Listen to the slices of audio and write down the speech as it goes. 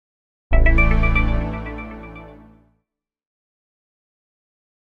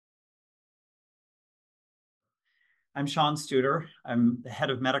I'm Sean Studer. I'm the head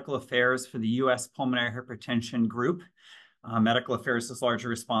of medical affairs for the US Pulmonary Hypertension Group. Medical affairs is largely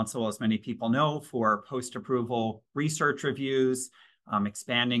responsible, as many people know, for post-approval research reviews,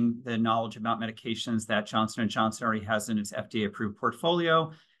 expanding the knowledge about medications that Johnson & Johnson already has in its FDA-approved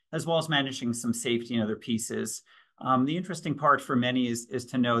portfolio, as well as managing some safety and other pieces. The interesting part for many is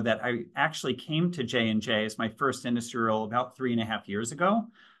to know that I actually came to J&J as my first industry role about 3.5 years ago.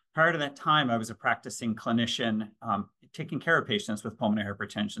 Prior to that time, I was a practicing clinician taking care of patients with pulmonary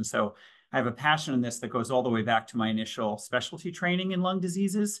hypertension. So I have a passion in this that goes all the way back to my initial specialty training in lung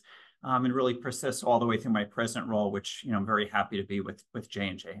diseases and really persists all the way through my present role, which I'm very happy to be with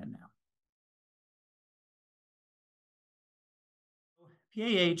J&J in now.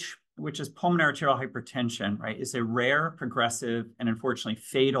 PAH, which is pulmonary arterial hypertension, right, is a rare, progressive, and unfortunately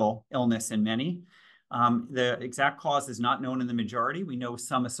fatal illness in many. The exact cause is not known in the majority. We know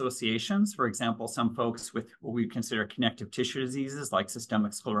some associations. For example, some folks with what we consider connective tissue diseases like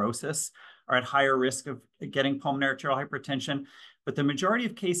systemic sclerosis are at higher risk of getting pulmonary arterial hypertension. But the majority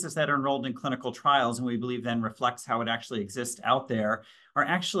of cases that are enrolled in clinical trials, and we believe then reflects how it actually exists out there, are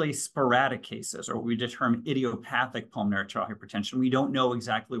actually sporadic cases, or what we term idiopathic pulmonary arterial hypertension. We don't know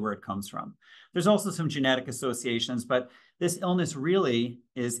exactly where it comes from. There's also some genetic associations, but this illness really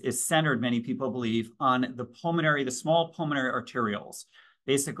is centered, many people believe, on the small pulmonary arterioles.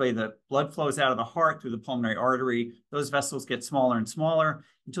 Basically, the blood flows out of the heart through the pulmonary artery. Those vessels get smaller and smaller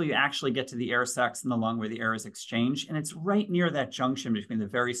until you actually get to the air sacs in the lung where the air is exchanged. And it's right near that junction between the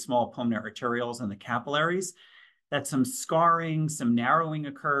very small pulmonary arterioles and the capillaries that some scarring, some narrowing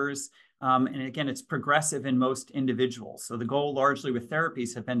occurs. And again, it's progressive in most individuals. So the goal largely with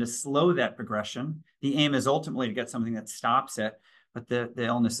therapies have been to slow that progression. The aim is ultimately to get something that stops it, but the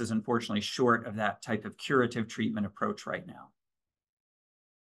illness is unfortunately short of that type of curative treatment approach right now.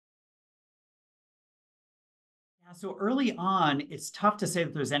 Yeah, so early on, it's tough to say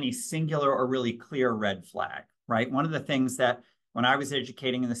that there's any singular or really clear red flag, right? One of the things that when I was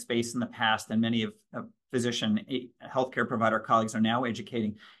educating in the space in the past, and many of physician healthcare provider colleagues are now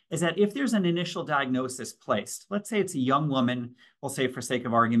educating, is that if there's an initial diagnosis placed, let's say it's a young woman, we'll say for sake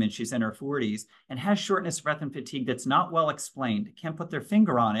of argument, she's in her 40s and has shortness of breath and fatigue that's not well explained, can't put their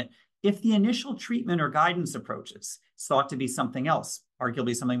finger on it. If the initial treatment or guidance approaches is thought to be something else,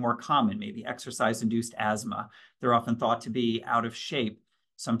 arguably something more common, maybe exercise-induced asthma, they're often thought to be out of shape.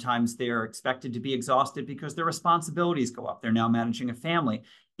 Sometimes they're expected to be exhausted because their responsibilities go up. They're now managing a family.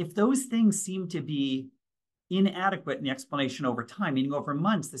 If those things seem to be inadequate in the explanation over time, meaning over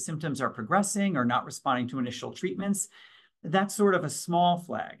months, the symptoms are progressing or not responding to initial treatments, that's sort of a small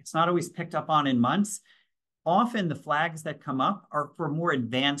flag. It's not always picked up on in months. Often the flags that come up are for more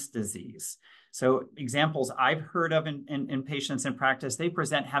advanced disease. So examples I've heard of in patients in practice, they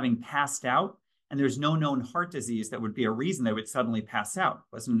present having passed out, and there's no known heart disease that would be a reason they would suddenly pass out.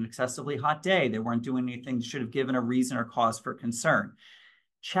 It wasn't an excessively hot day. They weren't doing anything that should have given a reason or cause for concern.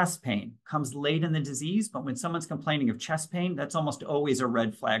 Chest pain comes late in the disease, but when someone's complaining of chest pain, that's almost always a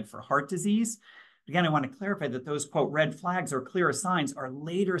red flag for heart disease. Again, I want to clarify that those, quote, red flags or clearer signs are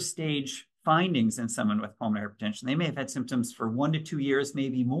later stage findings in someone with pulmonary hypertension. They may have had symptoms for 1 to 2 years,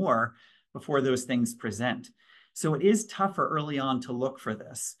 maybe more, before those things present. So it is tougher early on to look for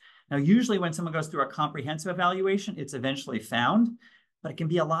this. Now, usually when someone goes through a comprehensive evaluation, it's eventually found, but it can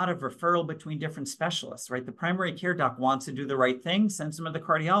be a lot of referral between different specialists, right? The primary care doc wants to do the right thing, sends them to the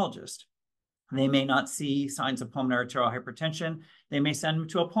cardiologist. They may not see signs of pulmonary arterial hypertension. They may send them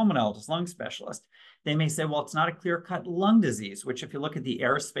to a pulmonologist, lung specialist. They may say, well, it's not a clear-cut lung disease, which if you look at the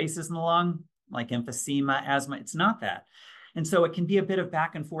air spaces in the lung, like emphysema, asthma, it's not that. And so it can be a bit of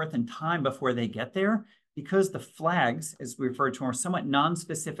back and forth in time before they get there because the flags, as we refer to them, are somewhat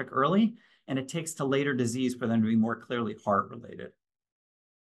non-specific early, and it takes to later disease for them to be more clearly heart-related.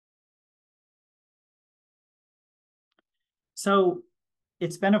 So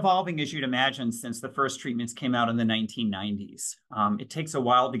it's been evolving, as you'd imagine, since the first treatments came out in the 1990s. It takes a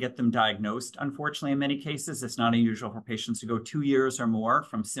while to get them diagnosed. Unfortunately, in many cases, it's not unusual for patients to go 2 years or more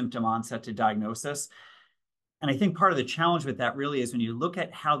from symptom onset to diagnosis. And I think part of the challenge with that really is when you look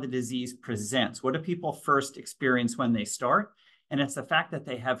at how the disease presents, what do people first experience when they start? And it's the fact that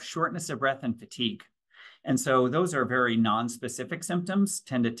they have shortness of breath and fatigue. And so those are very non-specific symptoms,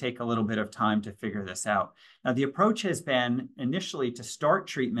 tend to take a little bit of time to figure this out. Now, the approach has been initially to start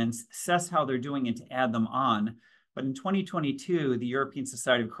treatments, assess how they're doing, and to add them on. But in 2022, the European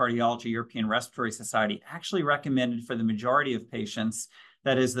Society of Cardiology, European Respiratory Society actually recommended for the majority of patients,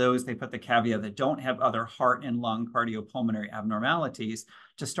 that is those, they put the caveat, that don't have other heart and lung cardiopulmonary abnormalities,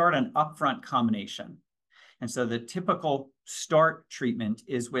 to start an upfront combination. And so the typical start treatment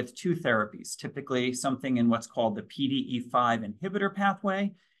is with two therapies, typically something in what's called the PDE5 inhibitor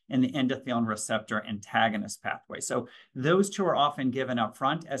pathway and the endothelin receptor antagonist pathway. So those two are often given up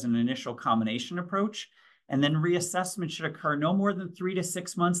front as an initial combination approach. And then reassessment should occur no more than 3 to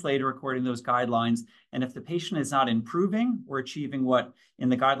 6 months later, according to those guidelines. And if the patient is not improving or achieving what in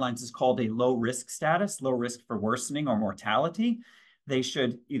the guidelines is called a low risk status, low risk for worsening or mortality, they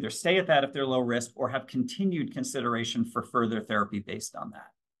should either stay at that if they're low risk or have continued consideration for further therapy based on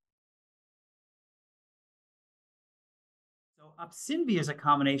that. So OPSYNVI is a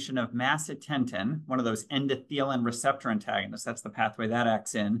combination of macitentan, one of those endothelin receptor antagonists, that's the pathway that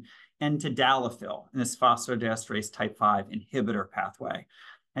acts in, and tadalafil, in this phosphodiesterase type 5 inhibitor pathway.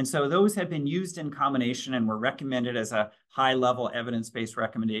 And so those have been used in combination and were recommended as a high-level evidence-based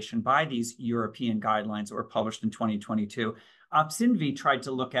recommendation by these European guidelines that were published in 2022. OPSYNVI tried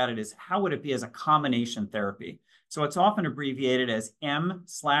to look at it as how would it be as a combination therapy. So it's often abbreviated as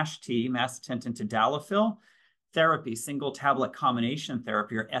M/T, macitentan tadalafil therapy, single tablet combination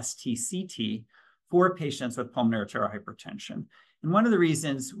therapy, or STCT, for patients with pulmonary arterial hypertension. And one of the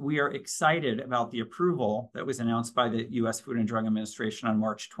reasons we are excited about the approval that was announced by the US Food and Drug Administration on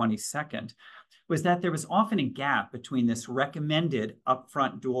March 22nd was that there was often a gap between this recommended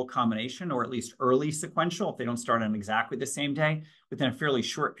upfront dual combination, or at least early sequential, if they don't start on exactly the same day. Within a fairly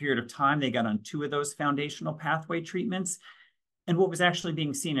short period of time, they got on 2 of those foundational pathway treatments, and what was actually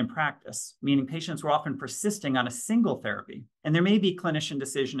being seen in practice, meaning patients were often persisting on a single therapy. And there may be clinician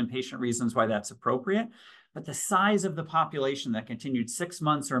decision and patient reasons why that's appropriate, but the size of the population that continued 6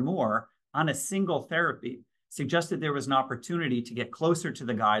 months or more on a single therapy suggested there was an opportunity to get closer to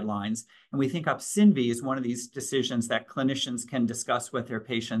the guidelines. And we think OPSYNVI is one of these decisions that clinicians can discuss with their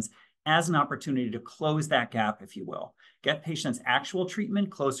patients as an opportunity to close that gap, if you will. Get patients' actual treatment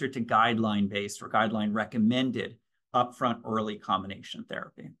closer to guideline-based or guideline-recommended upfront early combination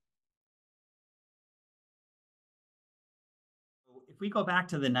therapy. If we go back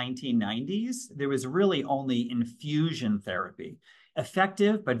to the 1990s, there was really only infusion therapy,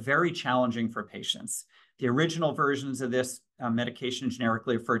 effective but very challenging for patients. The original versions of this medication,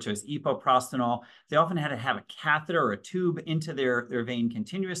 generically referred to as epoprostenol, they often had to have a catheter or a tube into their vein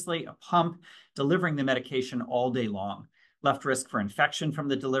continuously, a pump, delivering the medication all day long. Left risk for infection from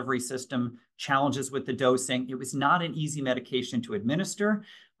the delivery system, challenges with the dosing. It was not an easy medication to administer,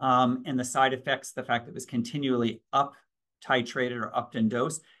 and the side effects, the fact that it was continually up titrated or upped in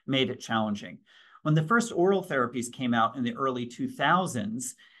dose, made it challenging. When the first oral therapies came out in the early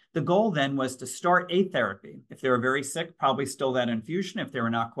 2000s, the goal then was to start a therapy. If they were very sick, probably still that infusion. If they were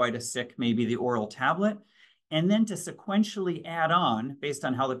not quite as sick, maybe the oral tablet, and then to sequentially add on based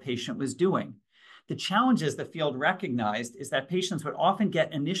on how the patient was doing. The challenges the field recognized is that patients would often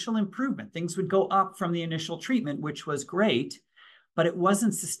get initial improvement. Things would go up from the initial treatment, which was great, but it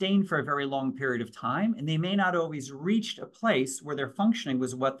wasn't sustained for a very long period of time, and they may not always reach a place where their functioning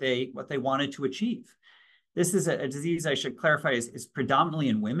was what they wanted to achieve. This is a disease, I should clarify, is predominantly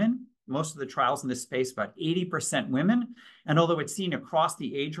in women. Most of the trials in this space, about 80% women. And although it's seen across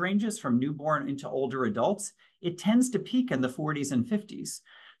the age ranges from newborn into older adults, it tends to peak in the 40s and 50s.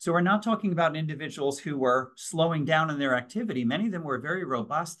 So we're not talking about individuals who were slowing down in their activity. Many of them were very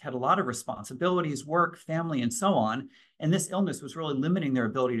robust, had a lot of responsibilities, work, family, and so on. And this illness was really limiting their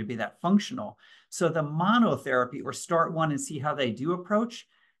ability to be that functional. So the monotherapy, or start one and see how they do approach,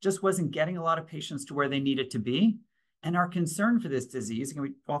 just wasn't getting a lot of patients to where they needed to be. And our concern for this disease, and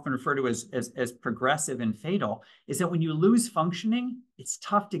we often refer to as progressive and fatal, is that when you lose functioning, it's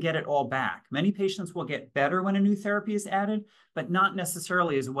tough to get it all back. Many patients will get better when a new therapy is added, but not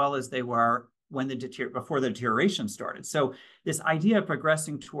necessarily as well as they were when before the deterioration started. So this idea of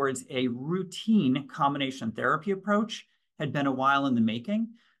progressing towards a routine combination therapy approach had been a while in the making,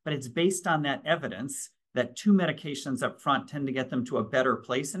 but it's based on that evidence that 2 medications up front tend to get them to a better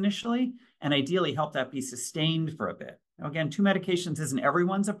place initially, and ideally help that be sustained for a bit. Now, again, 2 medications isn't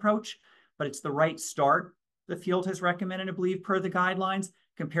everyone's approach, but it's the right start the field has recommended, I believe, per the guidelines,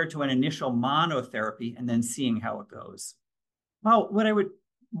 compared to an initial monotherapy and then seeing how it goes. Well, what I would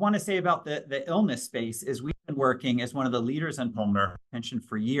want to say about the illness space is we've been working as one of the leaders in pulmonary hypertension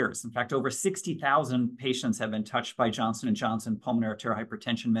for years. In fact, over 60,000 patients have been touched by Johnson & Johnson pulmonary arterial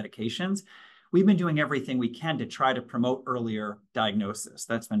hypertension medications. We've been doing everything we can to try to promote earlier diagnosis.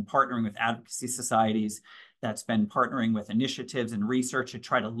 That's been partnering with advocacy societies. That's been partnering with initiatives and research to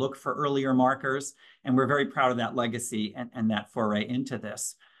try to look for earlier markers. And we're very proud of that legacy and that foray into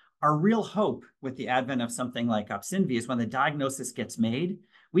this. Our real hope with the advent of something like OPSYNVI is when the diagnosis gets made,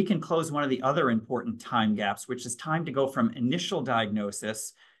 we can close one of the other important time gaps, which is time to go from initial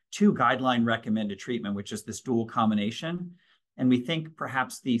diagnosis to guideline recommended treatment, which is this dual combination. And we think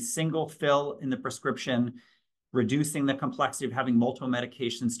perhaps the single fill in the prescription, reducing the complexity of having multiple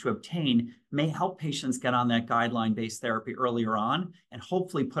medications to obtain, may help patients get on that guideline-based therapy earlier on and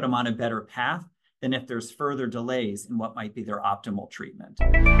hopefully put them on a better path than if there's further delays in what might be their optimal treatment.